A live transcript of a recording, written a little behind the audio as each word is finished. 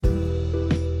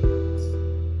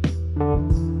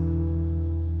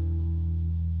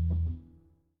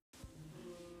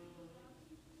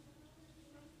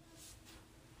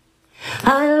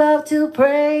to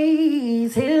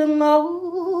praise him.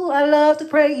 Oh, I love to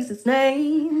praise his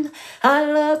name. I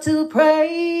love to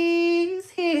praise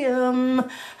him.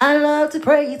 I love to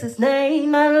praise his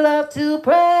name. I love to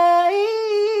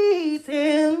praise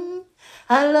him.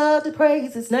 I love to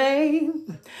praise his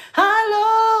name.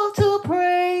 I love to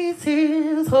praise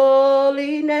his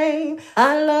holy name.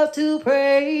 I love to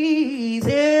praise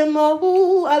him.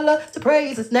 Oh, I love to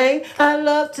praise his name. I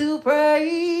love to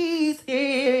praise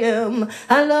him.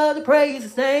 I love to praise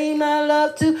his name. I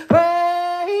love to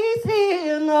praise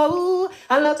him. Oh,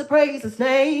 I love to praise his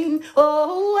name.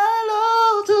 Oh, I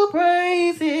love to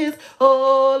praise his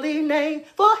holy name.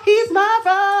 For he's my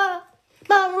rock,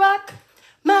 my rock.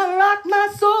 My rock,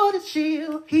 my sword and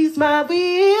shield. He's my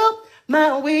wheel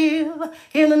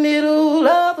in the middle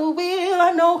of the wheel.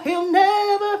 I know he'll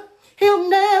never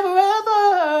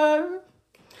ever.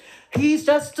 He's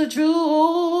just a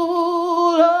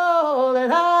jewel, all that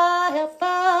I have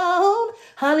found.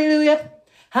 Hallelujah,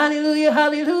 hallelujah,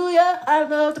 hallelujah. I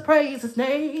love to praise his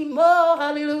name. Oh,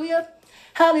 hallelujah.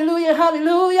 Hallelujah,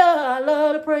 hallelujah. I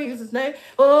love to praise his name.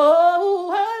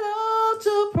 Oh, I love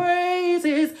to praise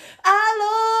his. I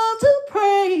love to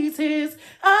praise his.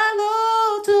 I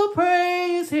love to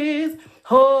praise his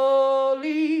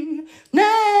holy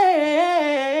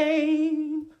name.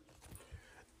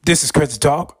 This is Christian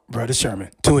Talk, Brother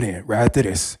Sherman. Tune in right after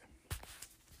this.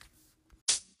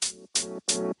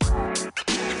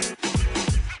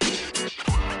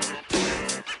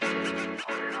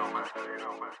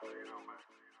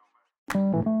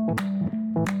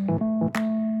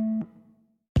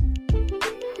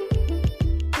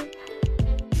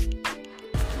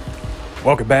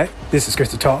 Welcome back. This is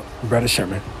Christian Talk, Brother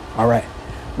Sherman. All right,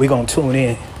 we're going to tune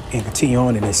in and continue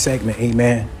on in this segment.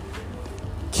 Amen.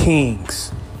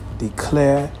 Kings,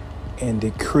 declare and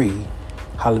decree,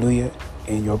 hallelujah,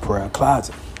 in your prayer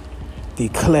closet.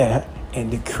 Declare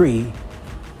and decree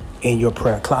in your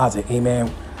prayer closet.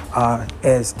 Amen.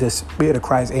 As the Spirit of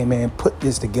Christ, amen, put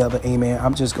this together. Amen.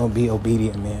 I'm just going to be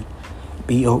obedient, man.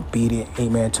 Be obedient,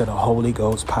 amen, to the Holy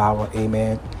Ghost power.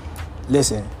 Amen.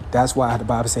 Listen, that's why the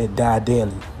Bible said die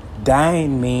daily.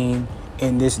 Dying mean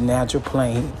in this natural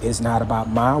plane is not about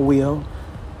my will,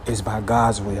 it's about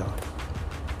God's will.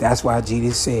 That's why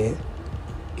Jesus said,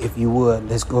 if you would,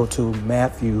 let's go to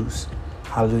Matthew's,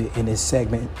 hallelujah, in this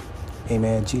segment.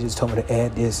 Amen. Jesus told me to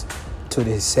add this to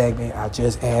this segment. I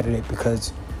just added it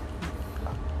because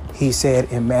he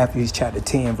said in Matthew chapter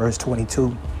 10, verse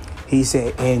 22, he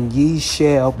said, and ye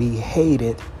shall be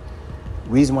hated.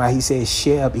 Reason why he says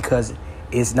shall, because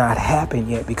it's not happened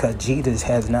yet, because Jesus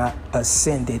has not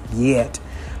ascended yet,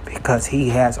 because he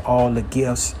has all the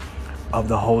gifts of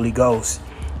the Holy Ghost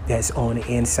that's on the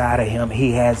inside of him.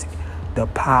 He has the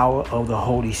power of the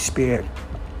Holy Spirit,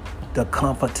 the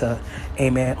comforter,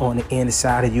 amen, on the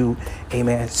inside of you,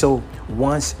 amen. So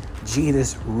once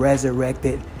Jesus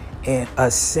resurrected and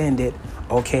ascended,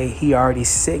 okay, he already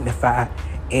signified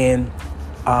in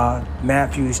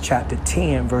Matthew chapter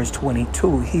 10, verse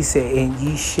 22, he said, and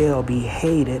ye shall be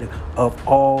hated of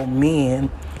all men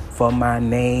for my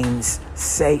name's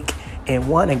sake. And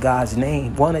one of God's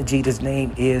name, one of Jesus'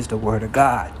 name is the word of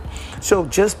God. So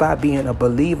just by being a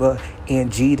believer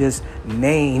in Jesus'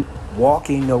 name,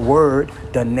 walking the word,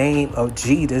 the name of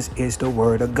Jesus is the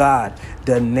word of God.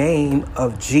 The name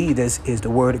of Jesus is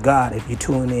the word of God. If you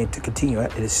tune in to continue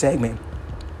at this segment,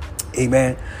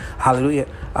 amen. Hallelujah.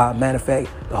 Matter of fact,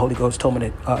 the Holy Ghost told me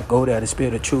to go there. The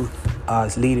Spirit of truth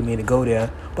is leading me to go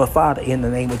there. But Father, in the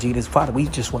name of Jesus, Father, we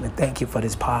just want to thank you for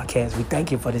this podcast. We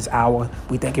thank you for this hour.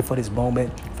 We thank you for this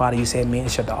moment. Father, you said men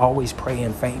should always pray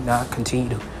and faint not. Continue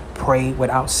to pray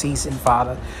without ceasing,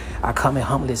 Father. I come in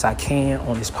humble as I can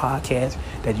on this podcast,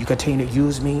 that you continue to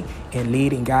use me and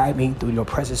lead and guide me through your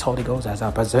precious Holy Ghost as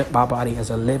I present my body as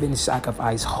a living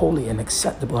sacrifice, holy and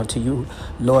acceptable unto you.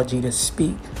 Lord Jesus,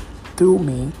 speak through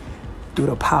me, through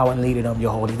the power and leading of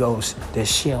your Holy Ghost that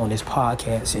share on this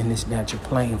podcast in this natural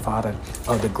plane, Father,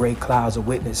 of the great clouds of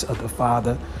witness of the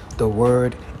Father, the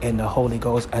Word, and the Holy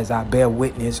Ghost as I bear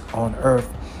witness on earth.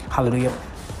 Hallelujah.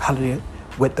 Hallelujah.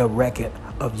 With the record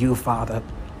of you, Father,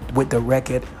 with the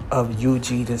record of you,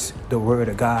 Jesus, the Word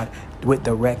of God, with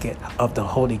the record of the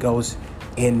Holy Ghost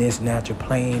in this natural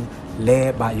plane,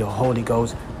 led by your Holy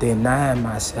Ghost, denying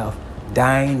myself,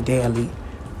 dying daily,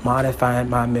 modifying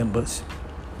my members.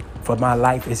 For my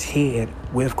life is hid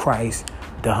with Christ,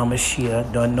 the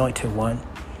Hamashiach, the Anointed One,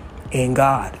 in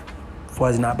God. For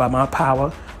it's not by my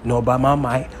power, nor by my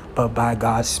might, but by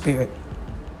God's Spirit.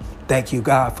 Thank you,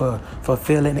 God, for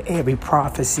fulfilling every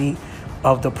prophecy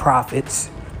of the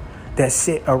prophets that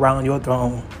sit around your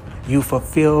throne. You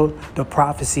fulfilled the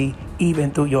prophecy even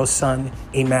through your son,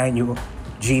 Emmanuel.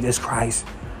 Jesus Christ,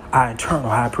 our eternal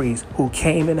high priest, who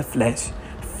came in the flesh,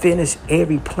 finished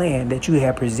every plan that you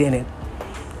have presented,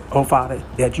 oh Father,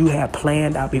 that you have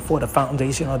planned out before the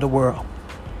foundation of the world,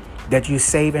 that you're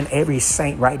saving every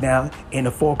saint right now in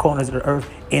the four corners of the earth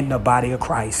in the body of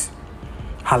Christ.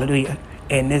 Hallelujah.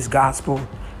 And this gospel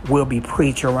will be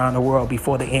preached around the world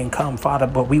before the end come, Father.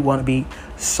 But we want to be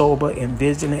sober and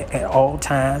vigilant at all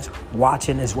times,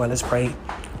 watching as well as pray,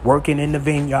 working in the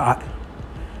vineyard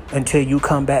until you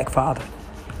come back, Father.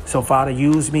 So, Father,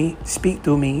 use me, speak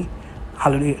through me,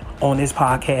 hallelujah, on this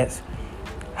podcast.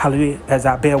 Hallelujah, as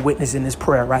I bear witness in this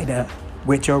prayer right now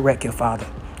with your record, Father,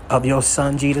 of your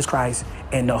Son, Jesus Christ,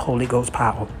 and the Holy Ghost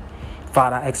power.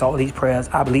 Father, I ask all these prayers.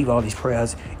 I believe all these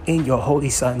prayers in your Holy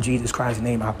Son, Jesus Christ's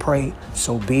name. I pray.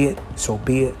 So be it. So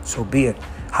be it. So be it.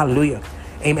 Hallelujah.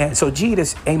 Amen. So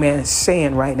Jesus, amen, is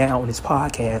saying right now on this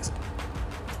podcast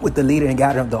with the leader and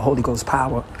guide of the Holy Ghost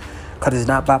power, because it's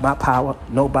not by my power,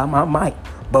 no by my might,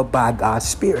 but by God's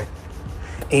Spirit.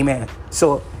 Amen.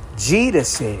 So Jesus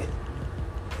said,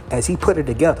 as he put it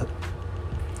together.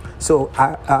 So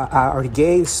I already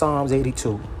gave Psalms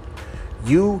 82.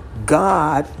 You,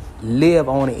 God, live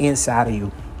on the inside of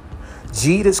you.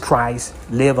 Jesus Christ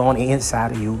live on the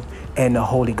inside of you, and the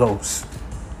Holy Ghost.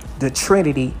 The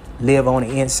Trinity live on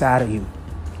the inside of you,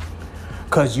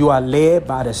 because you are led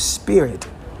by the Spirit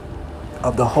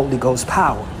of the Holy Ghost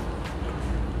power.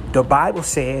 The Bible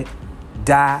said,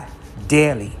 die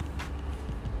daily.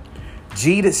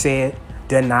 Jesus said,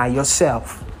 deny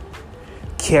yourself.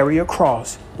 Carry a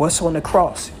cross. What's on the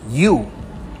cross? You.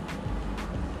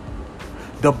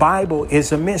 The Bible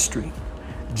is a mystery.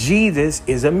 Jesus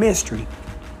is a mystery.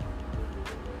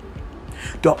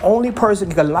 The only person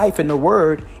who can life in the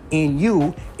word in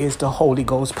you is the Holy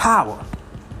Ghost power.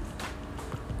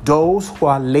 Those who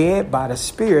are led by the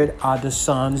Spirit are the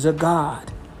sons of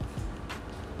God.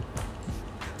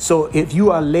 So if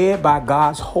you are led by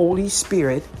God's Holy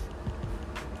Spirit,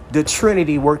 the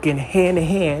Trinity working hand in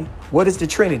hand. What is the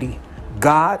Trinity?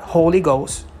 God, Holy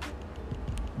Ghost,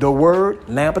 the Word,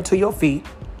 lamp unto your feet,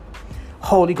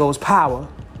 Holy Ghost power,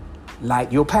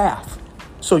 light your path.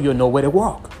 So you'll know where to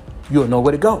walk. You'll know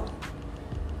where to go.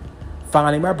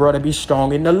 Finally, my brother, be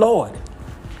strong in the Lord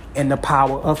and the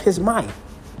power of his might.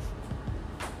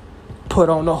 Put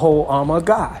on the whole armor of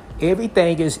God.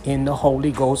 Everything is in the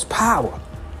Holy Ghost power.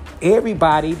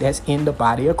 Everybody that's in the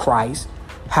body of Christ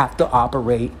have to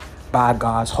operate by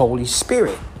God's Holy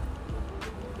Spirit.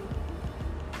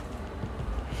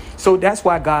 So that's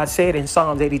why God said in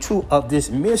Psalms 82 of this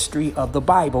mystery of the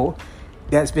Bible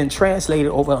that's been translated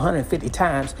over 150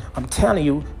 times. I'm telling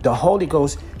you, the Holy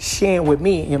Ghost sharing with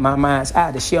me in my mind's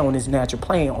eye to share on this natural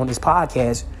plane on this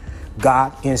podcast.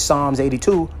 God in Psalms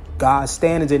 82, God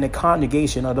stands in the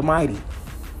congregation of the mighty.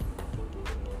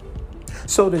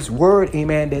 So this word,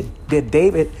 amen, that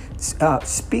David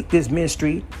speak this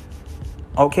mystery,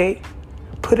 okay,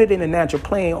 put it in the natural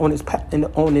plane on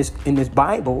this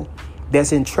Bible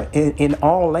that's in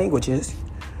all languages.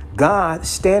 God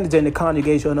stands in the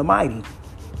congregation of the mighty,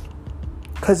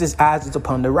 because his eyes is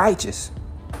upon the righteous,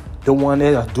 the one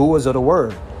that are doers of the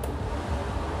word.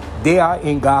 They are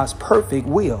in God's perfect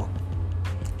will.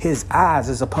 His eyes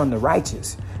is upon the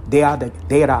righteous. They are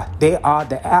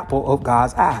the apple of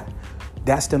God's eye.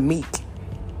 That's the meek.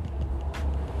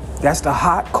 That's the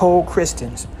hot, cold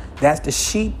Christians. That's the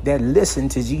sheep that listen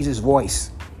to Jesus'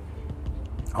 voice.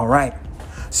 All right.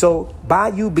 So by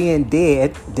you being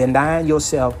dead, denying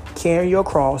yourself, carrying your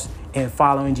cross, and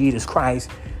following Jesus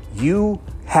Christ, you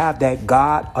have that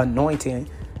God anointing.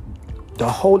 The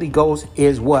Holy Ghost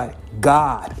is what?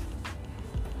 God.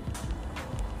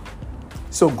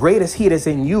 So greater is he that's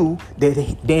in you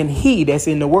than he that's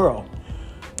in the world.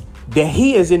 That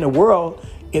he is in the world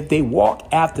if they walk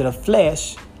after the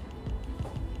flesh,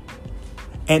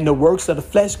 and the works of the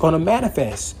flesh going to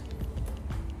manifest.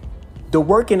 The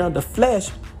working of the flesh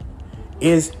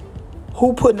is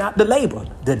who putting out the labor?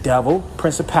 The devil,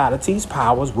 principalities,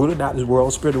 powers, ruled out this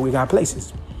world, spiritual wicked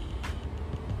places.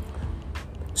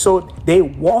 So they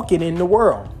walking in the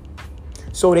world.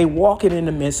 So they walking in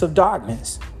the midst of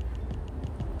darkness.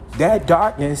 That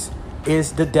darkness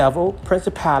is the devil,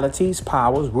 principalities,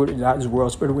 powers, ruled out this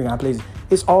world, spiritual wicked places.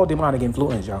 It's all demonic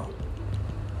influence, y'all.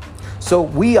 So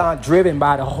we are driven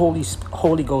by the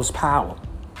Holy Ghost power.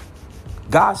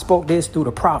 God spoke this through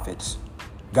the prophets.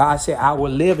 God said, I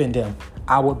will live in them.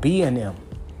 I will be in them.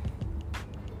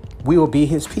 We will be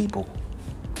his people.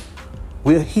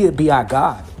 He'll be our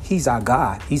God. He's our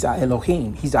God. He's our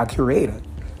Elohim. He's our creator.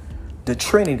 The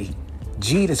Trinity,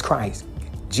 Jesus Christ.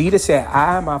 Jesus said,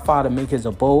 I and my Father make his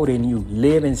abode in you,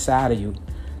 live inside of you.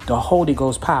 The Holy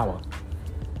Ghost power.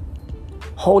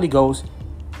 Holy Ghost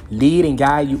lead and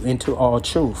guide you into all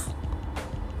truth,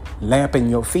 lamp in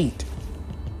your feet,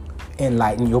 and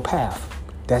lighten your path.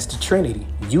 That's the Trinity.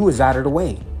 You is out of the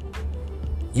way.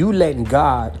 You letting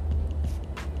God,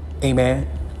 amen,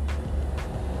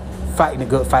 fighting the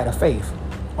good fight of faith.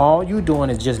 All you doing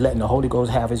is just letting the Holy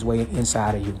Ghost have his way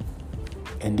inside of you.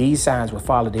 And these signs will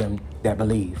follow them that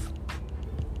believe.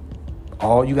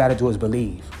 All you got to do is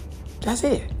believe. That's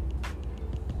it.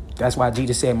 That's why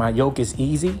Jesus said, my yoke is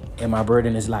easy and my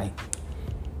burden is light.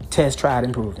 Test, tried,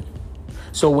 and proven.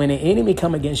 So when the enemy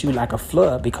come against you like a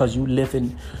flood because you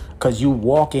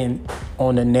walking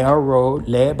on the narrow road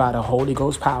led by the Holy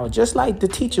Ghost power, just like the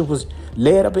teacher was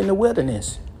led up in the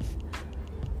wilderness.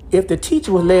 If the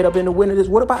teacher was led up in the wilderness,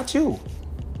 what about you?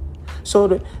 So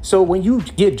when you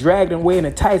get dragged away in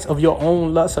the tights of your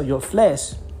own lust of your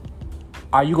flesh,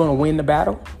 are you going to win the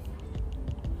battle?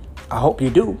 I hope you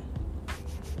do.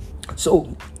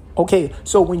 So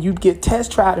when you get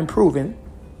test, tried, and proven,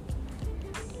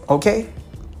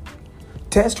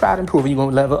 test, tried, and proven, you're going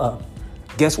to level up.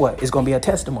 Guess what? It's going to be a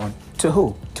testimony. To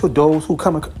who? To those who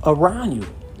come around you.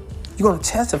 You're going to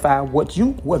testify what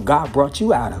God brought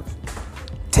you out of.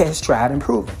 Test, tried, and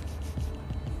proven.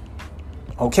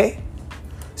 Okay?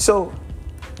 So,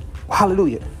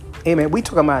 hallelujah. Amen. We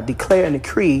talking about declare and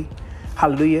decree.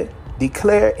 Hallelujah.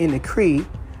 Declare and decree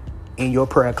in your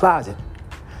prayer closet.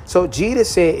 So Jesus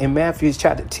said in Matthew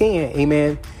chapter 10,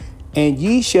 amen, and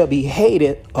ye shall be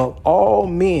hated of all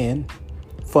men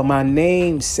for my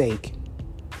name's sake.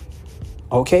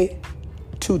 Okay?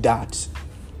 2 dots.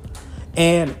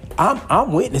 And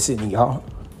I'm witnessing, y'all.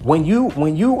 When you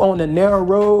on the narrow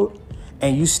road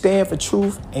and you stand for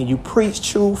truth and you preach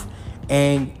truth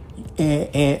and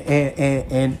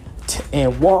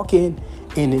walking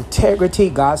in integrity,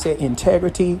 God said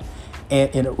integrity and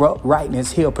in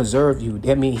rightness, he'll preserve you.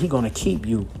 That means he's going to keep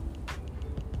you.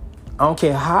 I don't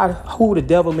care who the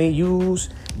devil may use.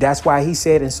 That's why he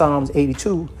said in Psalms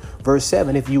 82, verse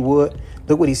 7, if you would,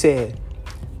 look what he said.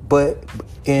 But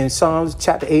in Psalms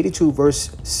chapter 82,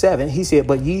 verse 7, he said,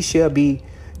 but ye shall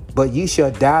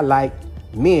die like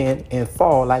men and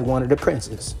fall like one of the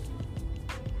princes.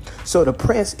 So the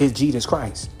prince is Jesus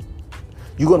Christ.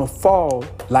 You're going to fall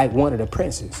like one of the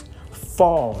princes.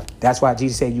 Fall. That's why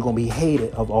Jesus said you're going to be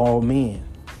hated of all men.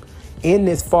 In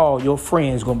this fall, your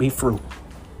friends going to be few.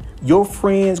 Your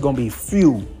friends going to be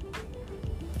few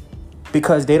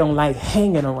because they don't like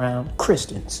hanging around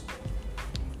Christians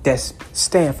that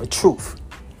stand for truth,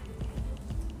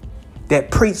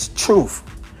 that preach truth,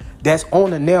 that's on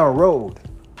the narrow road.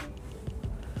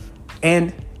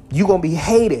 And you're going to be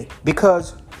hated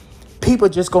because people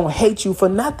just going to hate you for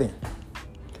nothing.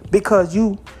 Because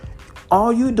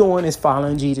all you doing is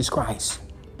following Jesus Christ,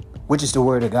 which is the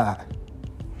word of God.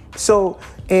 So,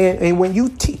 and when you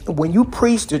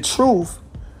preach the truth,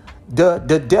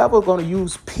 the devil going to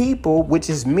use people, which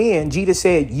is men. Jesus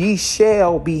said, ye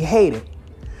shall be hated.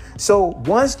 So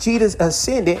once Jesus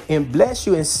ascended and blessed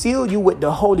you and sealed you with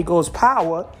the Holy Ghost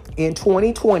power in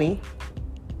 2020,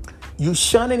 you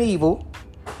shunning evil.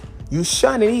 You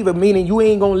shunning evil, meaning you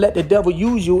ain't going to let the devil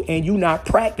use you and you not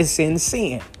practicing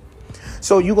sin.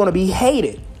 So you're going to be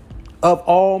hated of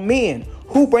all men.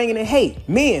 Who bringing in hate?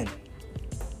 Men.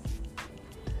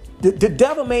 The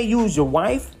devil may use your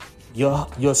wife,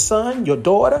 your son, your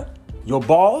daughter, your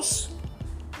boss.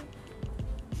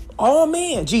 All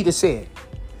men, Jesus said.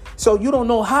 So you don't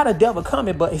know how the devil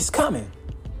coming, but it's coming.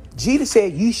 Jesus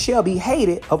said, you shall be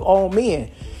hated of all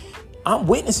men. I'm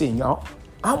witnessing, y'all.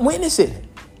 I'm witnessing it.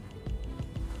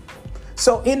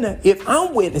 So if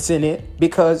I'm witnessing it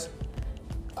because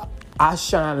I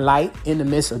shine light in the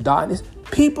midst of darkness,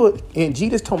 people, and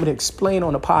Jesus told me to explain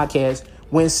on the podcast,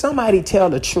 when somebody tell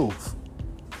the truth,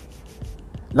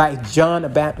 like John the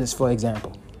Baptist, for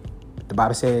example, the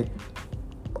Bible said,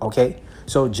 okay,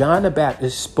 so John the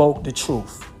Baptist spoke the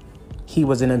truth. He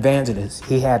was an evangelist.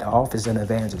 He had the office of an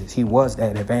evangelist. He was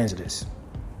that evangelist.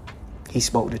 He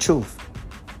spoke the truth.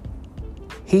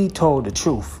 He told the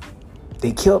truth.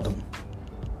 They killed him.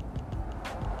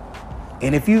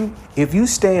 And if you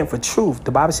stand for truth,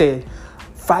 the Bible said,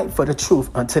 fight for the truth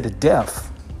unto the death.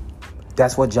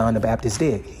 That's what John the Baptist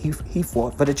did. He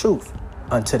fought for the truth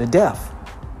unto the death.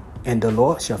 And the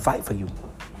Lord shall fight for you.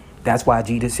 That's why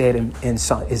Jesus said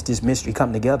is this mystery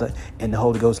come together and the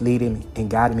Holy Ghost leading and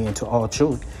guiding me into all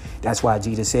truth. That's why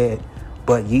Jesus said,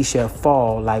 but ye shall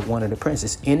fall like one of the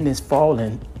princes. In this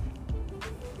falling,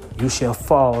 you shall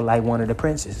fall like one of the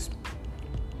princes.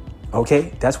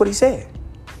 Okay, that's what he said.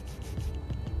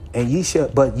 And ye shall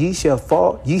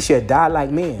fall, ye shall die like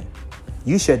men.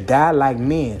 You shall die like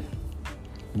men.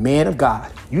 Men of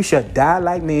God. You shall die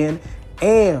like men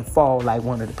and fall like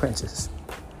one of the princes.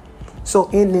 So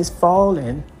in this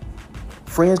falling,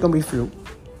 friends gonna be few.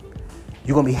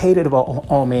 You're gonna be hated of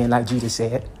all men, like Jesus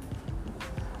said.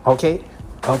 Okay,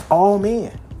 of all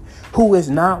men, who is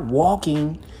not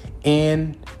walking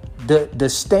in the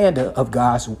standard of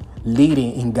God's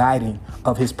leading and guiding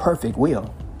of his perfect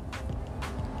will.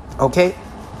 Okay,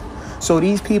 so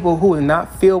these people who are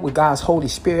not filled with God's Holy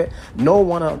Spirit, no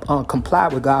want to comply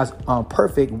with God's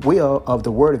perfect will of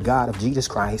the word of God of Jesus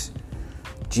Christ.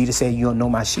 Jesus said, you'll know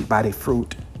my sheep by their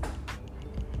fruit.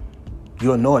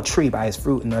 You'll know a tree by its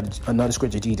fruit. Another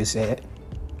scripture Jesus said,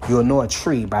 you'll know a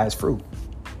tree by its fruit.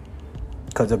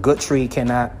 Because a good tree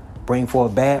cannot bring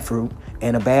forth bad fruit,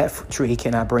 and a bad tree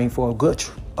cannot bring forth good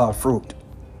fruit.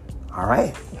 All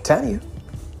right, I'm telling you.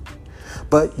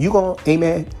 But you going to,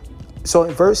 amen. So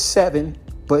in verse 7,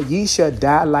 but ye shall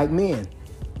die like men.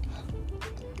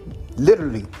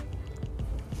 Literally.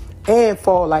 And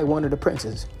fall like one of the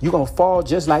princes. You're going to fall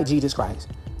just like Jesus Christ.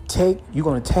 You're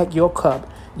going to take your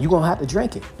cup. You're going to have to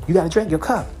drink it. You got to drink your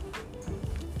cup.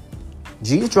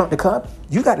 Jesus drank the cup.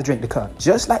 You got to drink the cup.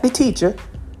 Just like the teacher,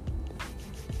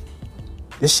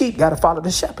 the sheep got to follow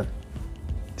the shepherd.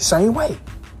 The same way.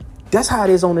 That's how it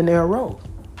is on the narrow road.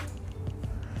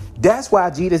 That's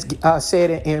why Jesus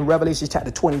said in Revelation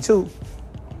chapter 22,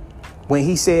 when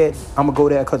he said, I'm going to go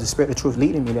there because the Spirit of truth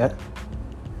leading me there.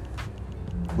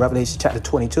 Revelation chapter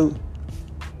 22.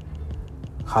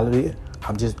 Hallelujah.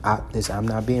 I'm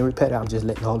not being repetitive. I'm just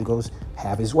letting the Holy Ghost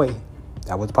have his way.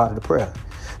 That was part of the prayer.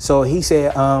 So he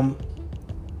said, look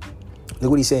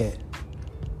what he said.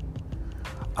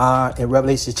 In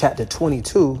Revelation chapter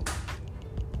 22,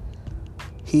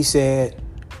 he said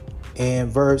in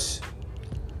verse,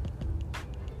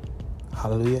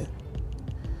 hallelujah.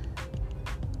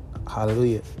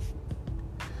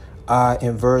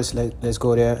 In verse, let's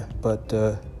go there. But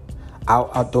the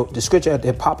scripture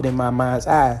that popped in my mind's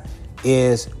eye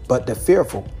is, but the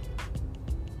fearful.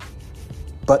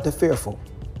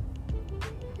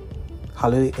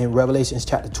 Hallelujah. In Revelation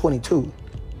chapter 22.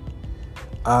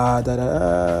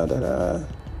 The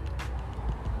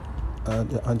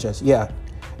unjust. Yeah.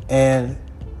 And,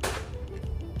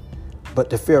 but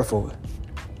the fearful.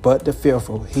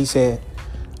 He said,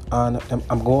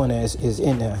 I'm going as is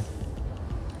in there.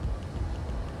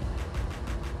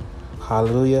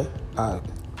 Hallelujah.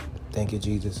 Thank you,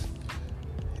 Jesus.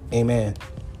 Amen.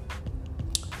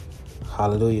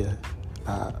 Hallelujah.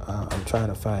 I'm trying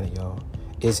to find it, y'all.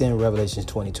 It's in Revelation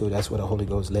 22. That's where the Holy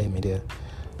Ghost led me there.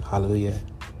 Hallelujah.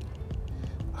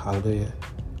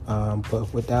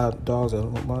 But without dogs,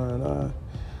 I'm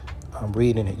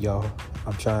reading it, y'all.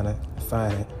 I'm trying to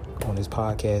find it on this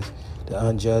podcast. The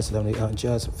unjust,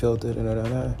 filtered,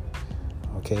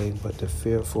 okay, but the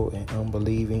fearful and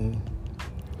unbelieving.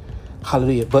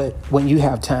 Hallelujah. But when you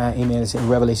have time, amen, it's in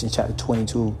Revelation chapter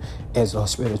 22, as the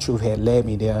Spirit of truth had led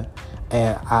me there.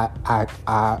 And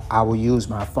I will use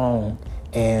my phone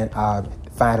and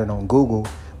find it on Google.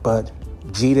 But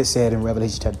Jesus said in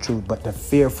Revelation chapter 2, but the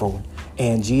fearful.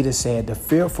 And Jesus said the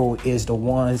fearful is the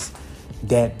ones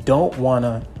that don't want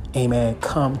to, amen,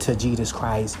 come to Jesus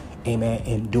Christ, amen,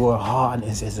 endure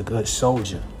hardness as a good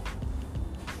soldier.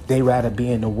 They rather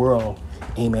be in the world,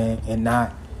 amen, and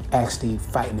not actually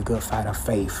fighting the good fight of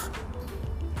faith.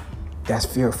 That's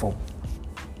fearful.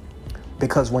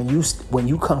 Because when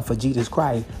you come for Jesus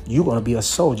Christ, you're going to be a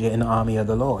soldier in the army of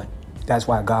the Lord. That's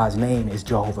why God's name is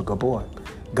Jehovah Gabor.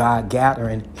 God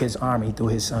gathering his army through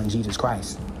his son, Jesus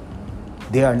Christ.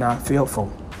 They are not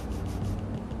fearful.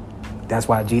 That's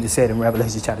why Jesus said in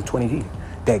Revelation chapter 20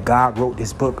 that God wrote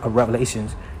this book of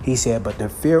Revelations. He said, but the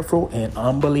fearful and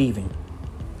unbelieving.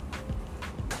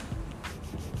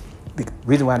 The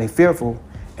reason why they're fearful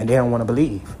and they don't want to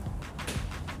believe.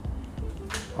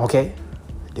 Okay?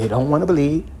 They don't want to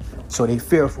believe, so they're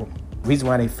fearful. Reason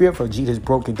why they're fearful, Jesus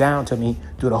broke it down to me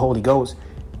through the Holy Ghost.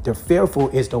 The fearful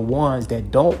is the ones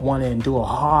that don't want to endure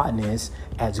hardness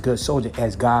as a good soldier,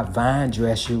 as God vine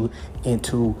dress you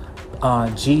into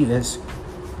Jesus'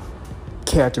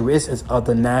 characteristics of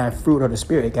the 9 fruit of the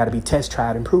Spirit. Got to be tested,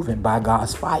 tried, and proven by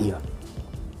God's fire.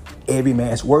 Every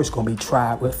man's work's going to be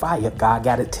tried with fire. God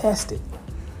got to test it.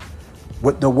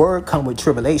 With the word come with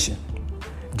tribulation.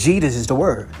 Jesus is the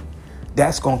word.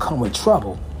 That's going to come with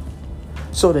trouble.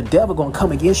 So the devil going to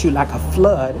come against you like a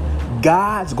flood.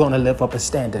 God's going to lift up a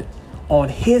standard on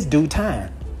his due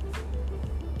time.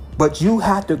 But you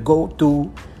have to go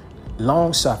through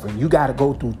long suffering. You got to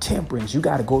go through temperance. You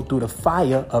got to go through the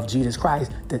fire of Jesus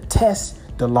Christ to test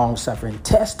the long suffering,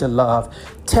 test the love,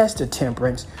 test the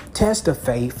temperance, test the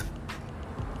faith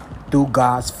through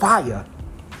God's fire.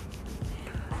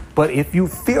 But if you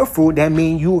fearful, that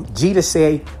means Jesus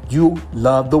said you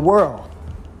love the world.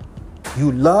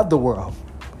 You love the world.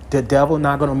 The devil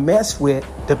not going to mess with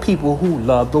the people who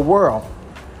love the world,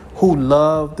 who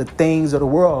love the things of the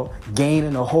world,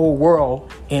 gaining the whole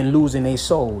world and losing their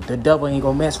soul. The devil ain't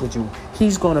going to mess with you.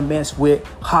 He's going to mess with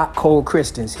hot, cold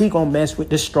Christians. He going to mess with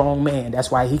the strong man. That's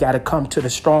why he got to come to the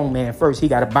strong man first. He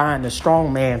got to bind the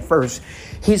strong man first.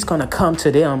 He's going to come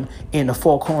to them in the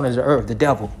four corners of earth, the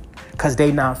devil, because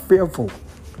they not fearful.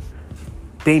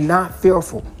 They not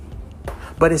fearful.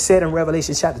 But it said in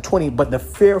Revelation chapter 20, but the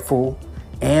fearful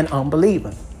and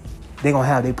unbelieving, they're going to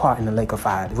have their part in the lake of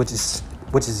fire, which is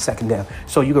the second death.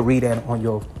 So you can read that on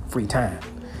your free time.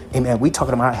 Amen. We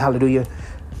talking about, hallelujah,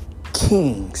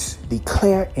 kings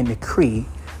declare and decree,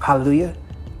 hallelujah,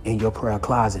 in your prayer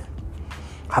closet.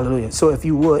 Hallelujah. So if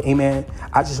you would, amen,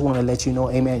 I just want to let you know,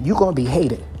 amen, you're going to be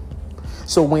hated.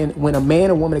 So when a man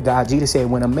and woman of God, Jesus said,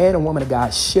 when a man and woman of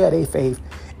God share their faith,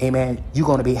 amen, you're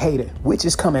going to be hated, which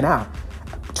is coming out.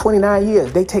 29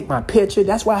 years, they take my picture.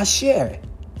 That's why I share it.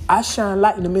 I shine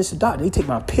light in the midst of darkness. They take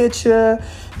my picture.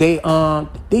 They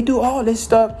do all this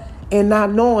stuff and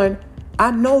not knowing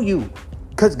I know you,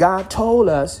 because God told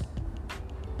us,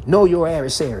 know your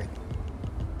adversary.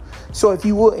 So if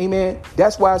you would, amen,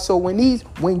 that's why. So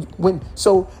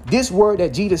so this word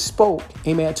that Jesus spoke,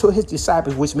 amen, to his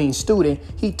disciples, which means student,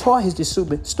 he taught his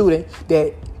student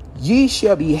that ye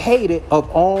shall be hated of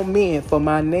all men for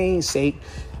my name's sake.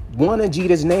 One of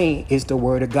Jesus' name is the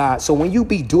word of God. So when you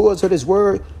be doers of this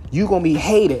word, you're going to be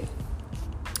hated.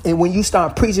 And when you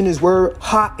start preaching this word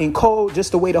hot and cold,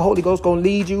 just the way the Holy Ghost going to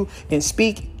lead you and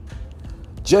speak,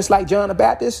 just like John the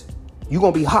Baptist, you're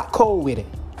going to be hot cold with it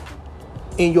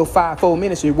in your fivefold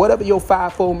ministry. Whatever your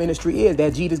fivefold ministry is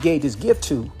that Jesus gave this gift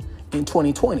to in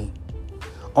 2020.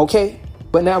 Okay?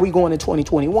 But now we going to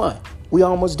 2021. We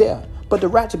almost there. But the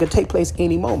rapture could take place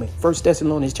any moment. 1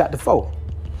 Thessalonians chapter 4.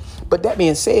 But that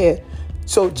being said,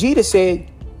 so Jesus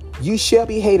said, you shall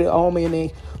be hated of all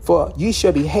men, for you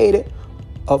shall be hated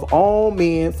of all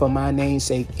men for my name's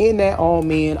sake. In that all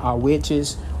men are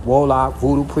witches, warlock,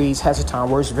 voodoo priests, Hasitan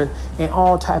worshipers, and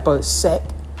all type of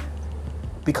sect,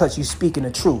 because you speaking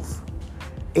the truth.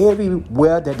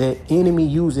 Everywhere that the enemy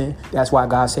using, that's why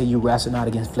God said you wrestle not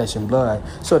against flesh and blood.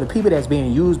 So the people that's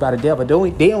being used by the devil,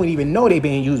 they don't even know they're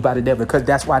being used by the devil, because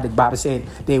that's why the Bible said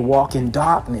they walk in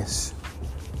darkness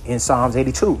in Psalms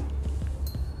 82.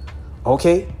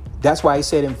 Okay, that's why he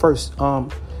said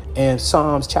in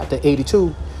Psalms chapter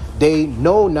 82, they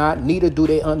know not, neither do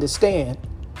they understand.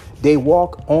 They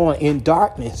walk on in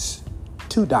darkness.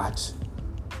 2 dots.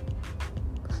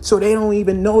 So they don't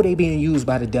even know they being used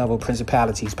by the devil,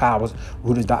 principalities, powers,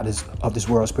 rulers, doctors of this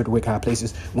world, spiritual wicked high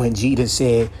places. When Jesus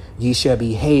said, ye shall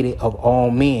be hated of all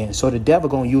men. So the devil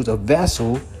going to use a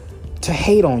vessel to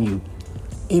hate on you.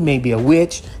 It may be a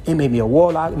witch. It may be a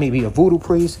warlock. It may be a voodoo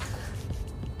priest.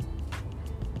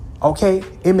 Okay.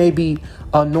 It may be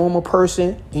a normal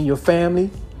person in your family,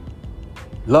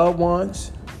 loved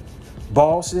ones,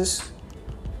 bosses,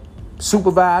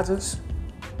 supervisors.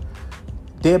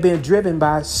 They're being driven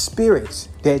by spirits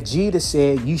that Jesus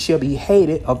said, you shall be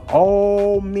hated of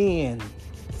all men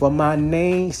for my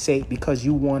name's sake, because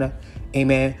you want to,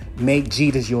 amen, make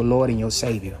Jesus your Lord and your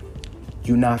Savior.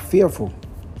 You're not fearful.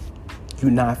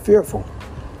 You're not fearful.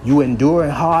 You endure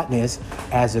in hardness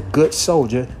as a good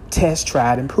soldier, test,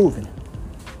 tried, and proven.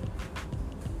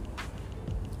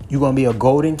 You're going to be a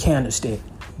golden candlestick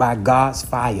by God's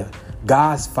fire.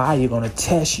 God's fire going to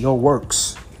test your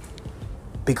works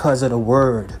because of the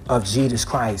word of Jesus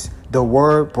Christ. The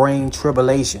word brings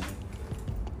tribulation.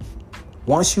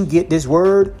 Once you get this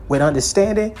word with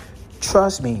understanding,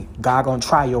 trust me, God going to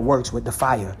try your works with the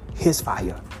fire, his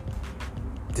fire,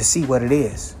 to see what it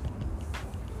is.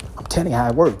 I'm telling you how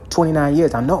it works. 29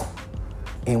 years, I know.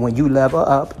 And when you level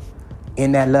up,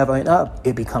 in that leveling up,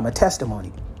 it become a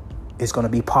testimony. It's going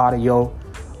to be part of your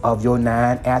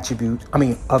 9 attributes.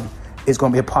 It's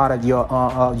going to be a part of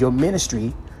your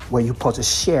ministry, where you're supposed to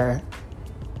share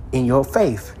in your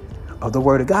faith of the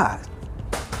word of God.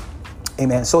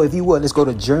 Amen. So if you would, let's go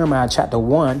to Jeremiah chapter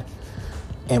 1,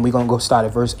 and we're going to go start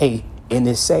at verse 8 in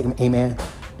this segment. Amen.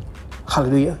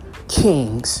 Hallelujah.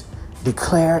 Kings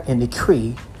declare and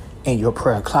decree in your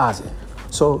prayer closet.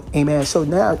 So, amen. So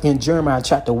now in Jeremiah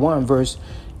chapter 1, verse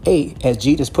 8, as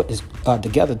Jesus put this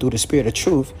together through the spirit of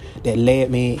truth that led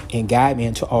me and guided me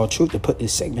into all truth to put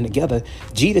this segment together,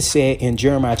 Jesus said in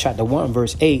Jeremiah chapter 1,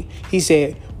 verse 8, he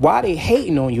said, why they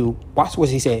hating on you? Watch what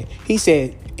he said. He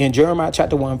said in Jeremiah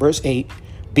chapter 1, verse 8,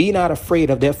 be not afraid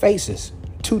of their faces.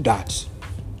 2 dots.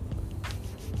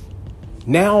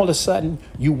 Now all of a sudden,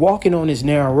 you walking on this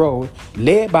narrow road,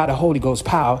 led by the Holy Ghost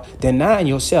power, denying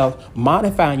yourself,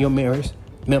 modifying your mirrors,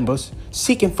 members,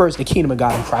 seeking first the kingdom of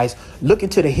God in Christ, looking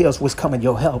to the hills which cometh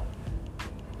your help.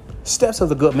 Steps of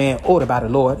the good man ordered by the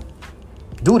Lord.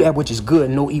 Do that which is good,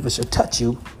 no evil shall touch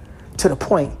you. To the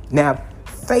point. Now,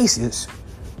 faces,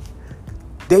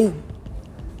 they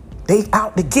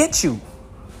out to get you.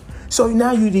 So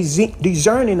now you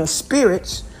discerning the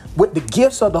spirits with the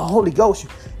gifts of the Holy Ghost.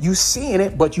 You seeing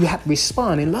it, but you have to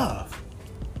respond in love.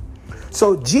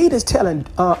 So Jesus telling,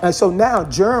 and so now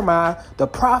Jeremiah, the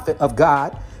prophet of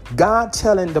God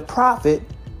telling the prophet,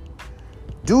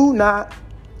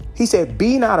 he said,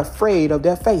 be not afraid of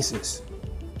their faces.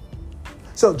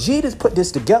 So Jesus put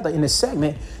this together in this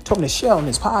segment, told me to share on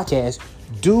this podcast,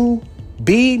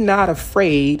 be not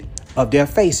afraid of their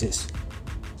faces.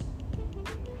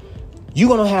 You're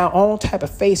going to have all type of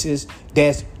faces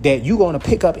that you're going to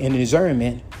pick up in the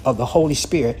discernment of the Holy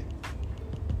Spirit.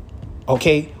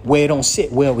 Okay, where it don't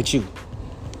sit well with you.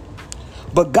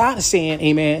 But God is saying,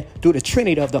 amen, through the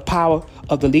Trinity of the power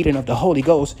of the leading of the Holy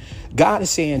Ghost, God is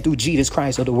saying through Jesus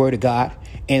Christ of the Word of God,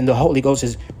 and the Holy Ghost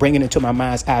is bringing it to my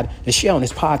mind's eye to share on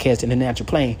this podcast in the natural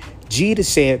plane. Jesus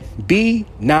said, be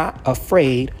not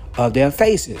afraid of their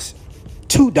faces.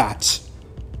 2 dots.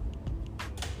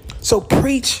 So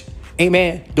preach,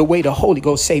 amen, the way the Holy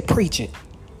Ghost say preach it.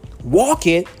 Walk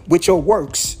it with your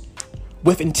works,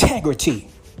 with integrity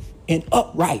and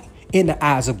upright in the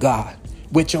eyes of God,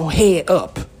 with your head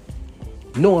up,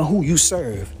 knowing who you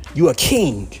serve. You're a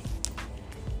king.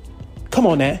 Come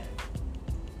on now.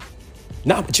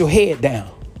 Not with your head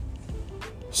down.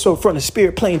 So from the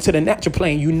spirit plane to the natural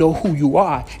plane, you know who you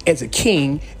are as a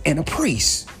king and a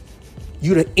priest.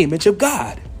 You're the image of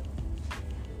God.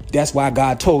 That's why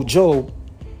God told Job,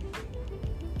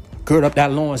 gird up thy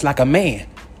loins like a man.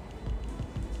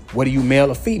 Whether you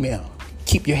male or female,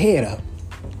 keep your head up.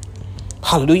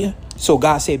 Hallelujah. So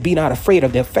God said, be not afraid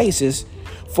of their faces,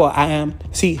 now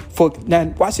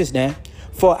watch this now.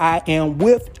 For I am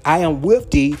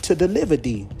with thee to deliver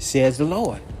thee, says the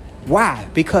Lord. Why?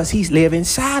 Because he's living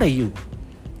inside of you.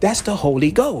 That's the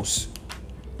Holy Ghost.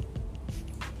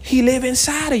 He live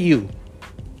inside of you.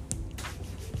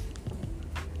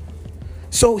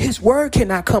 So his word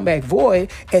cannot come back void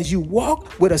as you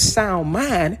walk with a sound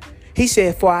mind. He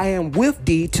said, for I am with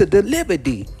thee to deliver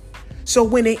thee. So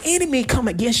when the enemy come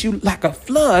against you like a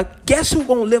flood, guess who's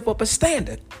going to lift up a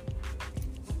standard?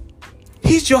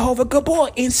 He's Jehovah Gabor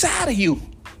inside of you.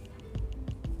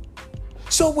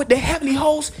 So with the heavenly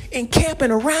host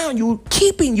encamping around you,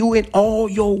 keeping you in all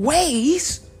your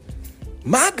ways,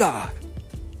 my God,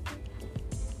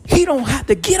 he don't have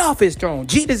to get off his throne.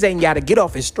 Jesus ain't got to get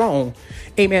off his throne.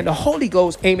 Amen. The Holy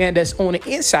Ghost, amen, that's on the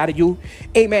inside of you,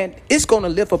 amen, it's going to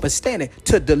lift up a standard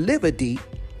to deliver thee,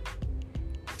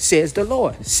 says the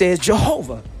Lord, says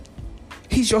Jehovah.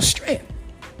 He's your strength.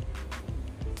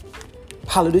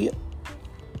 Hallelujah.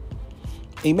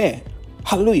 Amen.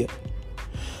 Hallelujah.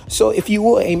 So if you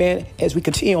would, amen, as we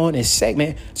continue on this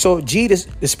segment, so Jesus,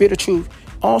 the Spirit of truth,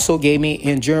 also gave me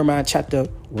in Jeremiah chapter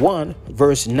 1,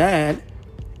 verse 9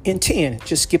 and 10.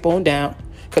 Just skip on down,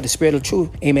 because the Spirit of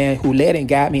truth, amen, who led and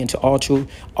guided me into all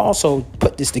truth, also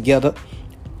put this together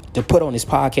to put on this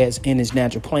podcast in this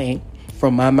natural plane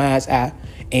from my mind's eye.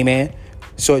 Amen.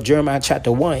 So Jeremiah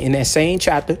chapter 1, in that same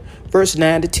chapter, verse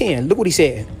 9 to 10, look what he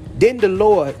said. Then the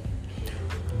Lord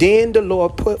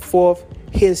put forth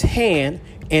his hand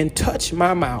and touched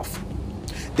my mouth.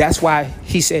 That's why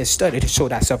he says, study to show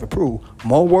thyself approved.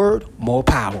 More word, more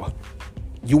power.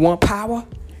 You want power?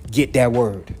 Get that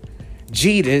word.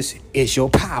 Jesus is your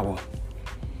power.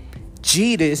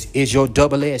 Jesus is your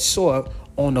double-edged sword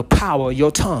on the power of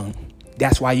your tongue.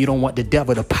 That's why you don't want the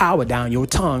devil to power down your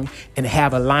tongue and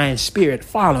have a lying spirit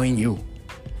following you.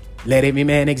 Let every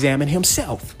man examine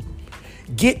himself.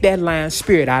 Get that lying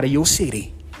spirit out of your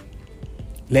city.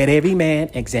 Let every man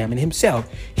examine himself.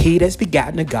 He that's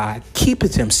begotten of God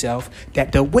keepeth himself,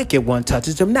 that the wicked one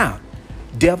touches him not.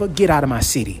 Devil, get out of my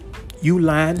city. You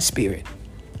lying spirit.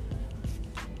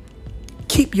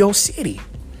 Keep your city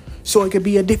so it could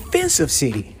be a defensive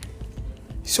city.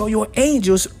 So your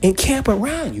angels encamp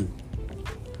around you.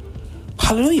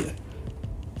 Hallelujah.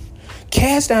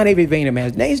 Cast down every vain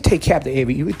imagination. Take captive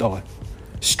every evil thought.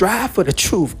 Strive for the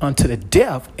truth unto the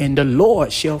death, and the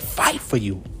Lord shall fight for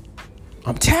you.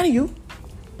 I'm telling you.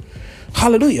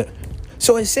 Hallelujah.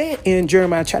 So it said in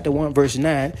Jeremiah chapter 1, verse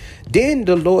 9, then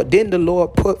the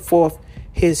Lord put forth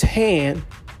his hand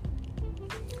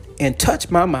and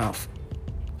touched my mouth.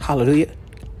 Hallelujah.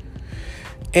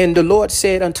 And the Lord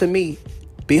said unto me,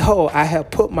 behold, I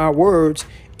have put my words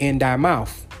in thy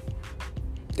mouth.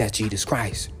 That's Jesus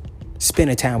Christ.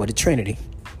 Spending time with the Trinity.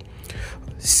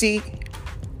 See,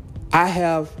 I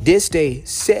have this day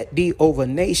set thee over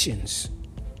nations.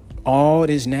 all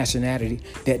this nationality,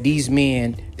 that these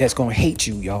men that's going to hate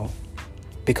you, y'all,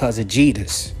 because of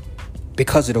Jesus,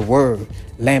 because of the word,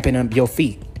 lamping under your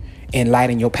feet and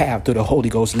lighting your path through the Holy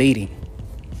Ghost leading.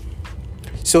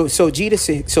 So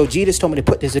Jesus told me to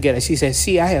put this together. He said,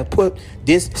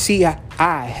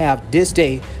 I have this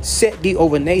day set thee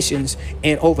over nations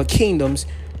and over kingdoms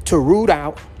to root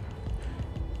out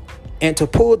and to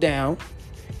pull down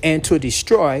and to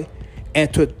destroy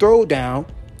and to throw down,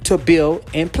 to build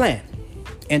and plant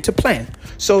and to plant.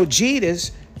 So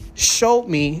Jesus showed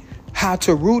me how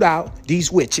to root out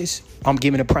these witches. I'm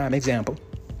giving a prime example.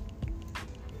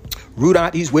 Root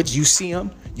out these witches. You see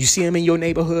them in your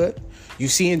neighborhood. You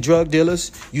seeing drug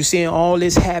dealers. You seeing all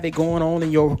this havoc going on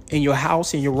in your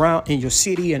house, in your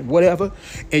city, and whatever,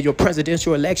 in your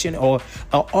presidential election, or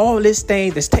all this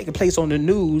thing that's taking place on the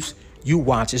news. You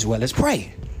watch as well as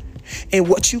pray. And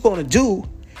what you're going to do,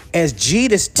 as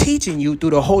Jesus teaching you through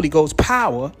the Holy Ghost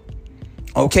power,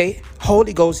 okay?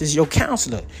 Holy Ghost is your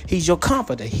counselor. He's your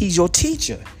comforter. He's your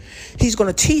teacher. He's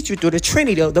going to teach you through the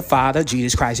Trinity of the Father,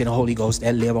 Jesus Christ, and the Holy Ghost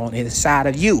that live on the inside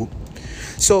of you.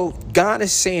 So God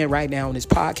is saying right now on this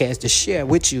podcast to share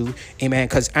with you, amen,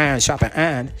 because iron sharpens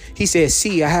iron. He says,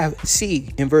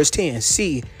 in verse 10,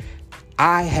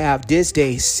 I have this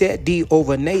day set thee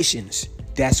over nations.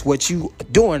 That's what you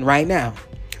doing right now.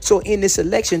 So in this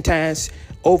election times,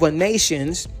 over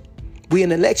nations, we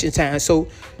in election time. So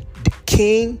the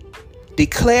king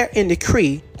declare and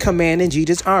decree, commanding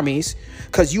Jesus' armies,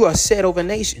 because you are set over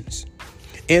nations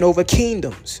and over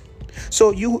kingdoms.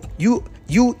 So you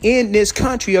in this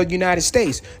country of the United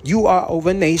States, you are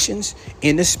over nations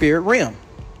in the spirit realm.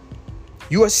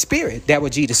 You are spirit. That's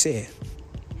what Jesus said.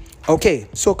 Okay,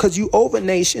 so because you over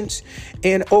nations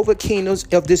and over kingdoms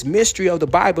of this mystery of the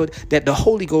Bible that the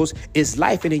Holy Ghost is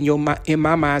life in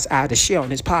my mind's eye to share on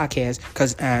this podcast,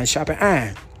 because iron sharpens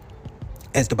iron,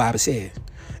 as the Bible said,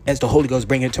 as the Holy Ghost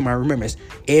bring it to my remembrance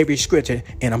every scripture,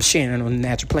 and I'm sharing it on the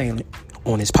natural plane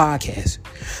on this podcast.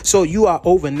 So you are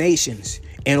over nations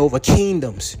and over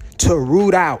kingdoms to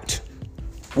root out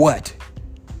what?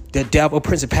 The devil,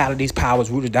 principalities, powers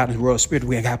rooted out in the world, spirit.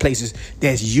 We got places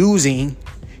that's using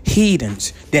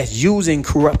heathens, that's using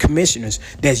corrupt commissioners,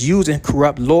 that's using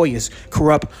corrupt lawyers,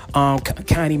 corrupt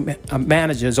county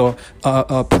managers, or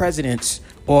presidents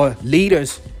or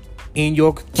leaders in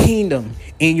your kingdom,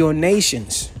 in your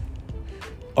nations.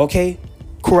 Okay?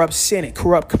 Corrupt Senate,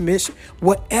 corrupt commission,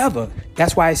 whatever.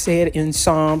 That's why I said in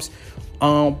Psalms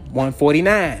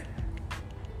 149,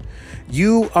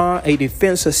 you are a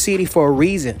defensive city for a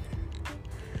reason.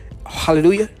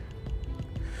 Hallelujah.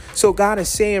 So God is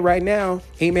saying right now,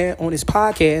 amen, on this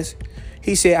podcast,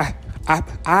 he said,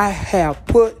 I have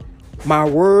put my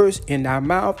words in thy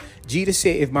mouth. Jesus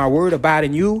said, if my word abide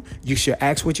in you, you shall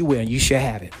ask what you will, and you shall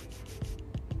have it.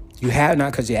 You have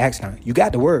not because you ask not. You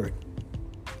got the word.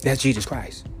 That's Jesus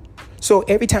Christ. So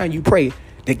every time you pray,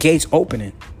 the gates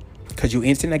opening, because you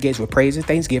enter the gates with praise and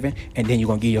thanksgiving, and then you're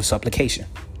going to give your supplication.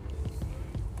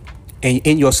 And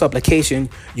in your supplication,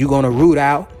 you're going to root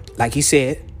out, like he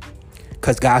said,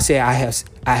 because God said,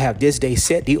 I have this day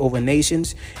set thee over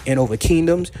nations and over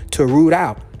kingdoms to root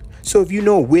out. So if you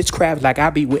know witchcraft, like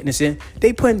I be witnessing,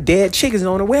 they putting dead chickens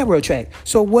on the railroad track.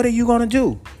 So what are you going to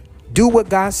do? Do what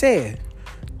God said.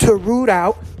 To root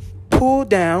out, pull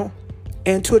down,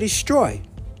 and to destroy.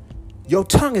 Your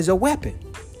tongue is a weapon.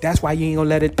 That's why you ain't going to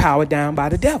let it power down by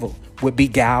the devil with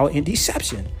beguile and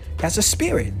deception. That's a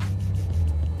spirit.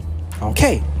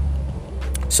 Okay.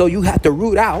 So you have to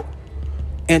root out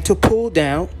and to pull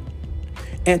down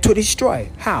and to destroy.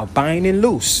 How? Bind and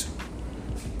loose.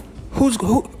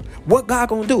 What God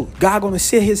gonna do? God gonna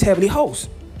send his heavenly host.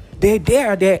 They're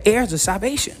heirs of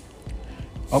salvation.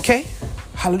 Okay?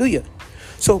 Hallelujah.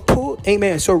 So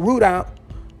amen. So root out,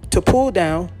 to pull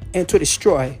down, and to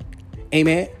destroy,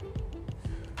 amen,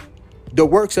 the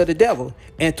works of the devil,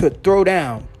 and to throw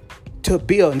down, to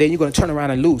build, and then you're gonna turn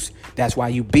around and loose. That's why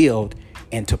you build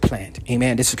and to plant.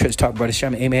 Amen. This is Chris Talk, Brother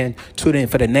Sherman. Amen. Tune in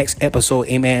for the next episode.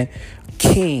 Amen.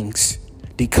 Kings,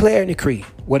 declare and decree,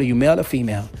 whether you male or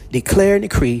female, declare and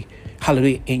decree,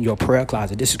 hallelujah, in your prayer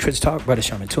closet. This is Chris Talk, Brother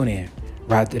Sherman. Tune in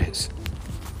right to this.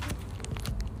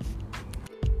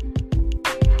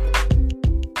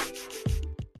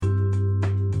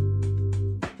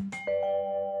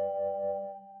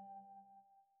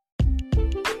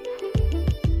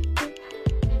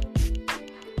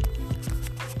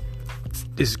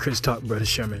 This is Chris Talk, Brother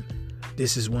Sherman.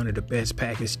 This is one of the best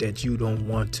packages that you don't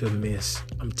want to miss.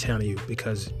 I'm telling you,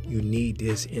 because you need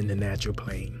this in the natural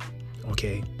plane.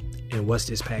 Okay? And what's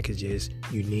this package is,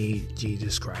 you need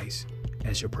Jesus Christ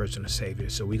as your personal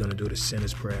savior. So we're going to do the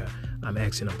sinner's prayer. I'm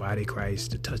asking the body of Christ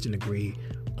to touch and agree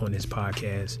on this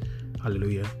podcast.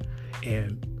 Hallelujah.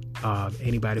 And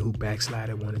anybody who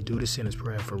backslided want to do the sinner's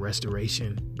prayer for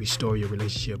restoration, restore your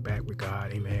relationship back with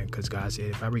God. Amen. Because God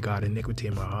said, if I regard iniquity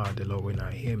in my heart, the Lord will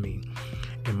not hear me.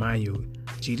 And mind you,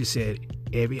 Jesus said,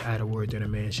 every idle word that a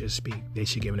man should speak, they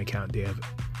should give an account thereof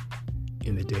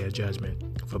in the day of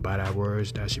judgment. For by thy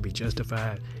words thou shalt be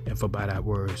justified, and for by thy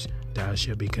words thou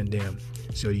shalt be condemned.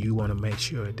 So you want to make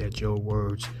sure that your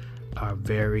words are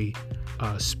very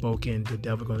spoken. The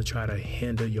devil going to try to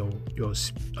hinder your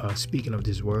speaking of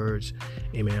these words,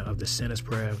 amen, of the sinner's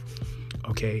prayer.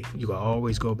 Okay, you can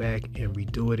always go back and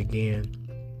redo it again.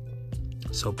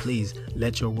 So please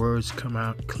let your words come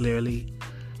out clearly.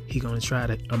 He going to try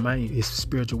to remind you, it's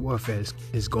spiritual warfare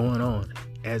is going on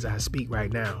as I speak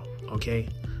right now. Okay,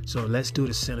 so let's do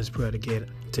the sinner's prayer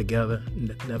together.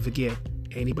 Never forget,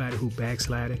 anybody who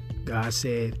backslided, God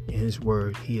said in his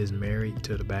word, he is married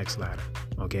to the backslider.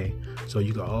 Okay, so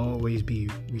you can always be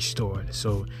restored.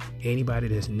 So anybody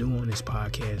that's new on this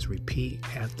podcast, repeat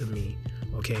after me.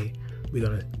 Okay, we're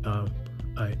going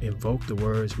to invoke the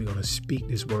words. We're going to speak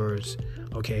these words,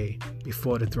 okay,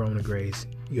 before the throne of grace.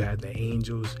 You have the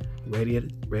angels ready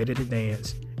to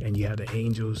dance, and you have the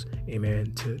angels,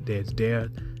 amen, that's there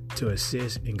to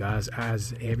assist in God's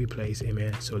eyes in every place,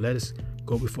 amen. So let us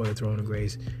go before the throne of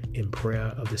grace in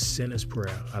prayer of the sinner's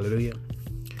prayer. Hallelujah.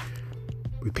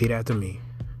 Repeat after me.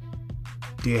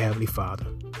 Dear Heavenly Father,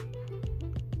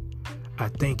 I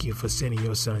thank you for sending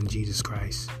your Son, Jesus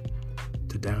Christ,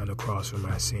 to die on the cross for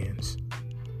my sins.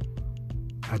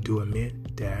 I do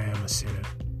admit that I am a sinner.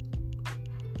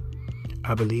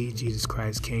 I believe Jesus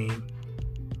Christ came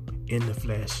in the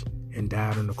flesh and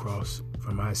died on the cross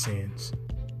for my sins,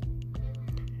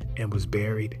 and was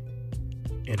buried,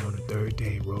 and on the third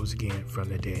day rose again from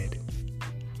the dead.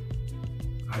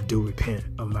 I do repent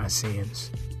of my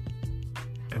sins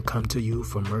and come to you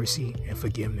for mercy and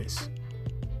forgiveness.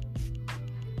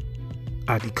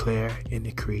 I declare and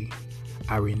decree,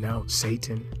 I renounce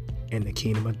Satan and the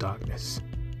kingdom of darkness,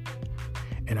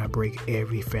 and I break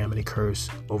every family curse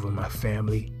over my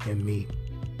family and me.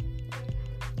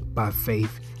 By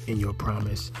faith in your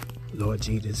promise, Lord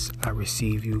Jesus, I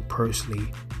receive you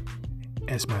personally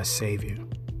as my Savior.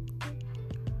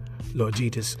 Lord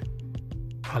Jesus,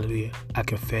 hallelujah, I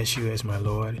confess you as my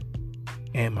Lord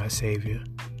and my Savior.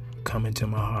 Come into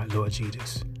my heart, Lord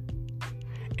Jesus,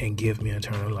 and give me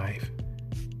eternal life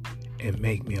and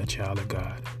make me a child of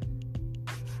God.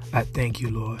 I thank you,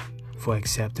 Lord, for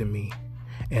accepting me.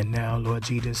 And now, Lord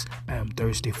Jesus, I am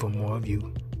thirsty for more of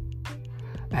you.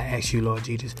 I ask you, Lord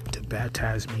Jesus, to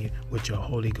baptize me with your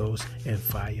Holy Ghost and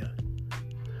fire.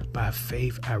 By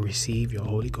faith, I receive your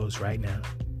Holy Ghost right now.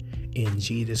 In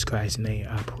Jesus Christ's name,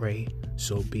 I pray.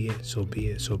 So be it, so be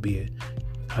it, so be it.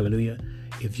 Hallelujah.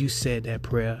 If you said that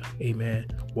prayer, amen,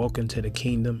 walk into the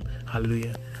kingdom.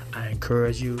 Hallelujah. I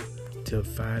encourage you to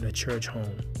find a church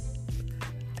home.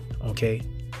 Okay?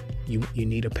 You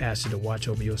need a pastor to watch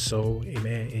over your soul,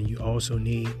 amen. And you also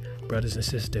need brothers and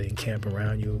sisters to encamp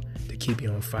around you to keep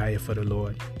you on fire for the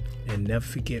Lord. And never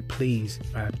forget, please,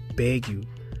 I beg you,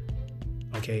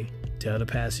 okay, tell the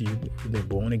pastor you've been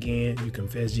born again, you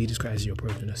confess Jesus Christ as your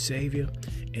personal Savior,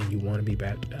 and you want to be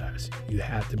baptized. You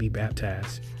have to be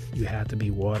baptized. You have to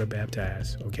be water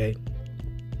baptized, okay?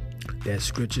 That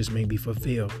scriptures may be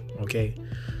fulfilled, okay?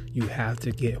 You have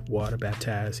to get water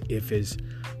baptized.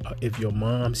 If your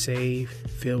mom saved,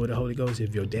 filled with the Holy Ghost.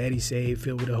 If your daddy saved,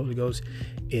 filled with the Holy Ghost.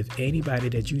 If anybody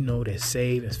that you know that's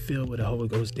saved and filled with the Holy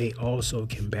Ghost, they also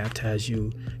can baptize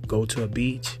you. Go to a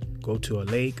beach, go to a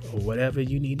lake, or whatever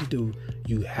you need to do.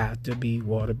 You have to be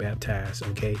water baptized,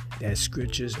 okay? That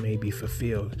scriptures may be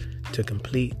fulfilled to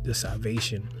complete the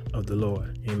salvation of the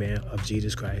Lord, amen, of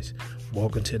Jesus Christ.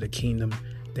 Walk into the kingdom.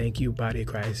 Thank you, body of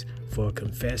Christ, for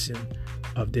confessing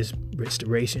of this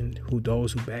restoration.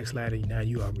 Those who backslided, now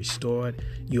you are restored.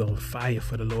 You are on fire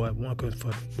for the Lord.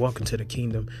 Walk into the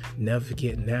kingdom. Never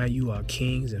forget, now you are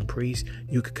kings and priests.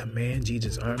 You could command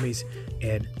Jesus' armies.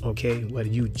 And okay, whether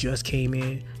you just came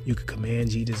in, you could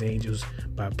command Jesus' angels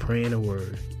by praying a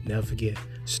word. Never forget,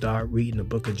 start reading the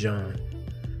book of John.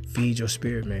 Feed your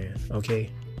spirit, man.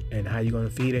 Okay. And how you going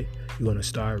to feed it? You're going to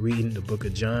start reading the book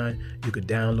of John. You could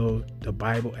download the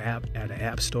Bible app at the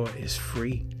App Store. It's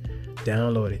free.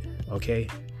 Download it, okay?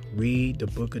 Read the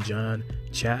book of John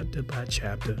chapter by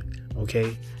chapter,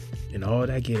 okay? And all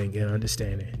that get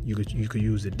understanding. You could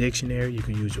use the dictionary. You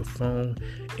could use your phone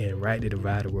and rightly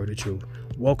divide the word of truth.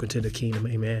 Welcome to the kingdom,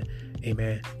 amen.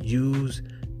 Amen. Use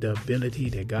the ability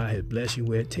that God has blessed you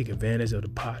with. Take advantage of the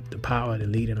power and the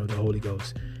leading of the Holy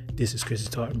Ghost. This is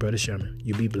Christian Talk and Brother Sherman.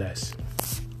 You be blessed.